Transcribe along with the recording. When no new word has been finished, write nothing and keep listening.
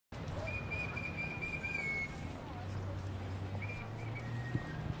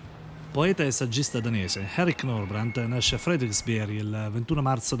Poeta e saggista danese, Erik Nordbrandt nasce a Frederiksberg il 21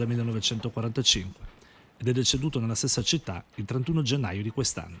 marzo del 1945 ed è deceduto nella stessa città il 31 gennaio di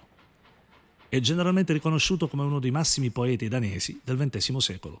quest'anno. È generalmente riconosciuto come uno dei massimi poeti danesi del XX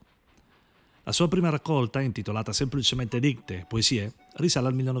secolo. La sua prima raccolta, intitolata semplicemente Dicte, poesie, risale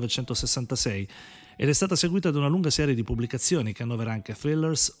al 1966 ed è stata seguita da una lunga serie di pubblicazioni che annovera anche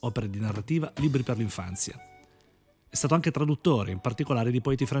thrillers, opere di narrativa, libri per l'infanzia. È stato anche traduttore, in particolare di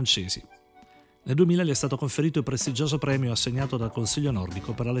poeti francesi. Nel 2000 gli è stato conferito il prestigioso premio assegnato dal Consiglio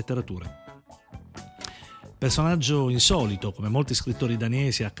nordico per la letteratura. Personaggio insolito, come molti scrittori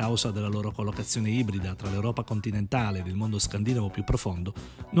danesi a causa della loro collocazione ibrida tra l'Europa continentale ed il mondo scandinavo più profondo,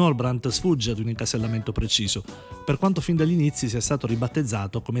 Nordbrandt sfugge ad un incasellamento preciso, per quanto fin dagli inizi sia stato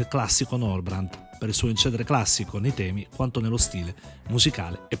ribattezzato come il classico Nordbrandt, per il suo incedere classico nei temi quanto nello stile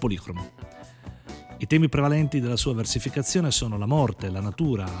musicale e policromo. I temi prevalenti della sua versificazione sono la morte, la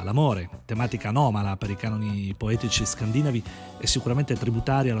natura, l'amore, tematica anomala per i canoni poetici scandinavi e sicuramente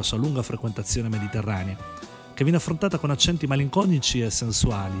tributaria alla sua lunga frequentazione mediterranea, che viene affrontata con accenti malinconici e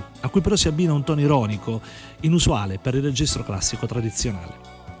sensuali, a cui però si abbina un tono ironico, inusuale per il registro classico tradizionale.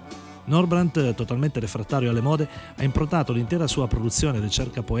 Nordbrandt, totalmente refrattario alle mode, ha improntato l'intera sua produzione e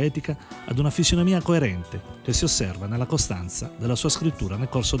ricerca poetica ad una fisionomia coerente che si osserva nella costanza della sua scrittura nel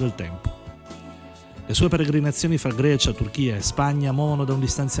corso del tempo. Le sue peregrinazioni fra Grecia, Turchia e Spagna muovono da un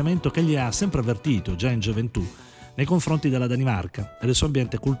distanziamento che egli ha sempre avvertito, già in gioventù, nei confronti della Danimarca e del suo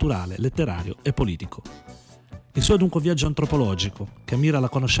ambiente culturale, letterario e politico. Il suo è dunque un viaggio antropologico che mira alla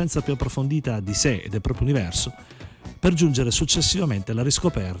conoscenza più approfondita di sé e del proprio universo, per giungere successivamente alla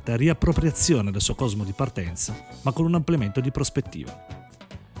riscoperta e riappropriazione del suo cosmo di partenza, ma con un ampliamento di prospettiva.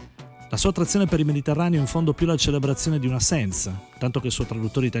 La sua attrazione per il Mediterraneo è in fondo più la celebrazione di un'assenza, tanto che il suo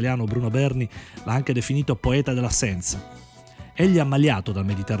traduttore italiano Bruno Berni l'ha anche definito poeta dell'assenza. Egli è ammaliato dal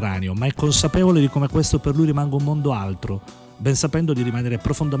Mediterraneo, ma è consapevole di come questo per lui rimanga un mondo altro, ben sapendo di rimanere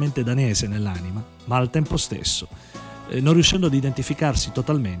profondamente danese nell'anima, ma al tempo stesso, non riuscendo ad identificarsi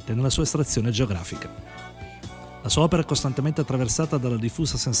totalmente nella sua estrazione geografica. La sua opera è costantemente attraversata dalla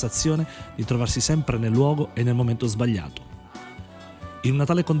diffusa sensazione di trovarsi sempre nel luogo e nel momento sbagliato. In una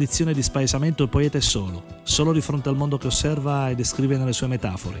tale condizione di spaesamento il poeta è solo di fronte al mondo che osserva e descrive nelle sue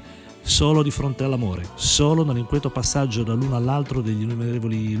metafore, solo di fronte all'amore, solo nell'inquieto passaggio dall'uno all'altro degli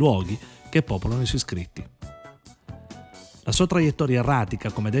innumerevoli luoghi che popolano i suoi scritti. La sua traiettoria erratica,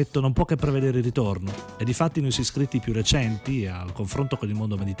 come detto, non può che prevedere il ritorno e difatti nei suoi scritti più recenti, al confronto con il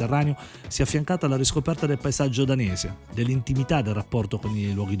mondo mediterraneo, si è affiancata alla riscoperta del paesaggio danese, dell'intimità del rapporto con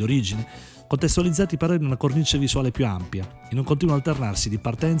i luoghi d'origine, contestualizzati però in una cornice visuale più ampia, in un continuo alternarsi di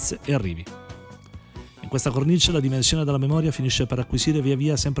partenze e arrivi. In questa cornice la dimensione della memoria finisce per acquisire via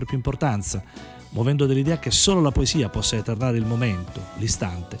via sempre più importanza, muovendo dell'idea che solo la poesia possa eternare il momento,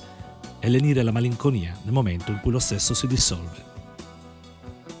 l'istante, e lenire la malinconia nel momento in cui lo stesso si dissolve.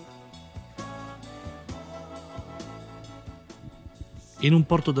 In un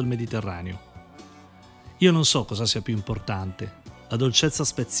porto del Mediterraneo. Io non so cosa sia più importante, la dolcezza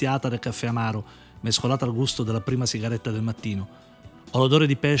speziata del caffè amaro mescolata al gusto della prima sigaretta del mattino, o l'odore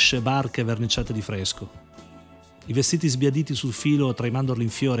di pesce, barche verniciate di fresco, i vestiti sbiaditi sul filo tra i mandorli in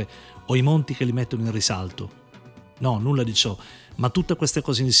fiore o i monti che li mettono in risalto. No, nulla di ciò, ma tutte queste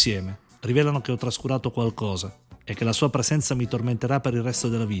cose insieme rivelano che ho trascurato qualcosa e che la sua presenza mi tormenterà per il resto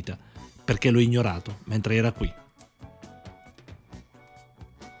della vita, perché l'ho ignorato mentre era qui.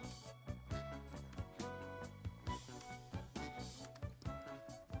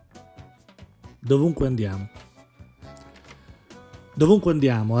 Dovunque andiamo,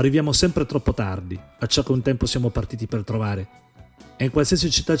 arriviamo sempre troppo tardi a ciò che un tempo siamo partiti per trovare. E in qualsiasi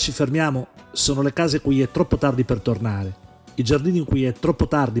città ci fermiamo, sono le case cui è troppo tardi per tornare, i giardini in cui è troppo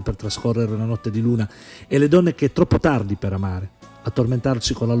tardi per trascorrere una notte di luna e le donne che è troppo tardi per amare, a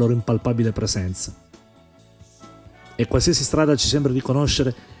tormentarci con la loro impalpabile presenza. E qualsiasi strada ci sembra di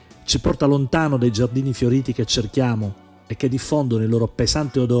conoscere ci porta lontano dai giardini fioriti che cerchiamo e che diffondono il loro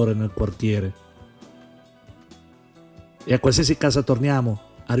pesante odore nel quartiere. E a qualsiasi casa torniamo,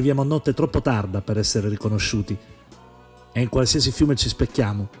 arriviamo a notte troppo tarda per essere riconosciuti. E in qualsiasi fiume ci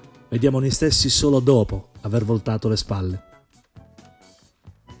specchiamo, vediamo noi stessi solo dopo aver voltato le spalle.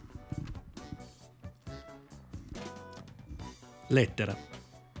 Lettera.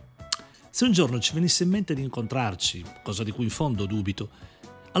 Se un giorno ci venisse in mente di incontrarci, cosa di cui in fondo dubito,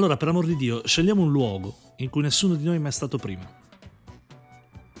 allora per amor di Dio scegliamo un luogo in cui nessuno di noi è mai stato prima.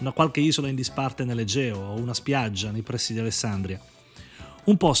 Una qualche isola in disparte nell'Egeo o una spiaggia nei pressi di Alessandria.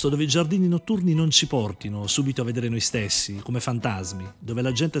 Un posto dove i giardini notturni non ci portino subito a vedere noi stessi, come fantasmi, dove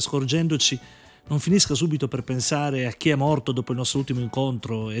la gente scorgendoci non finisca subito per pensare a chi è morto dopo il nostro ultimo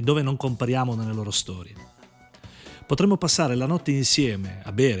incontro e dove non compariamo nelle loro storie. Potremmo passare la notte insieme,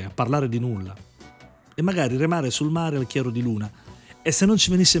 a bere, a parlare di nulla e magari remare sul mare al chiaro di luna, e se non ci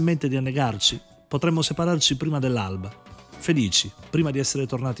venisse in mente di annegarci, potremmo separarci prima dell'alba, felici, prima di essere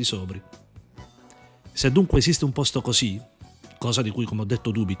tornati sobri. Se dunque esiste un posto così, cosa di cui come ho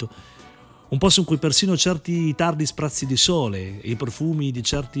detto dubito, un posto in cui persino certi tardi sprazzi di sole e i profumi di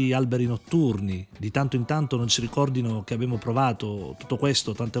certi alberi notturni di tanto in tanto non ci ricordino che abbiamo provato tutto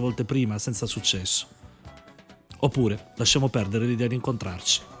questo tante volte prima senza successo. Oppure lasciamo perdere l'idea di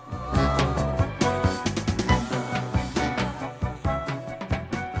incontrarci.